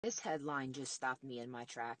This headline just stopped me in my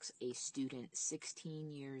tracks. A student,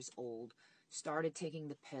 16 years old, started taking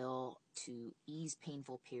the pill to ease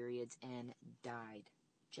painful periods and died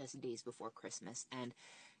just days before Christmas. And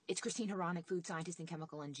it's Christine Hronik, food scientist and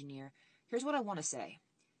chemical engineer. Here's what I want to say.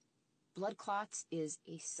 Blood clots is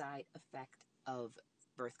a side effect of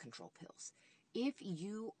birth control pills. If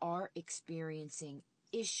you are experiencing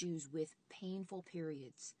issues with painful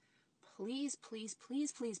periods, please, please,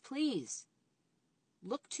 please, please, please,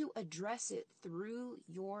 look to address it through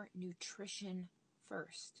your nutrition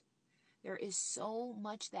first. There is so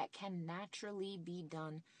much that can naturally be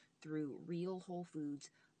done through real whole foods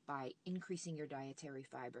by increasing your dietary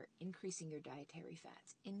fiber, increasing your dietary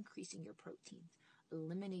fats, increasing your proteins,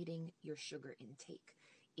 eliminating your sugar intake,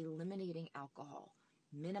 eliminating alcohol,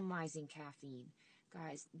 minimizing caffeine.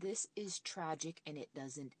 Guys, this is tragic and it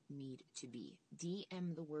doesn't need to be.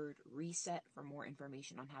 DM the word reset for more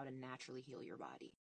information on how to naturally heal your body.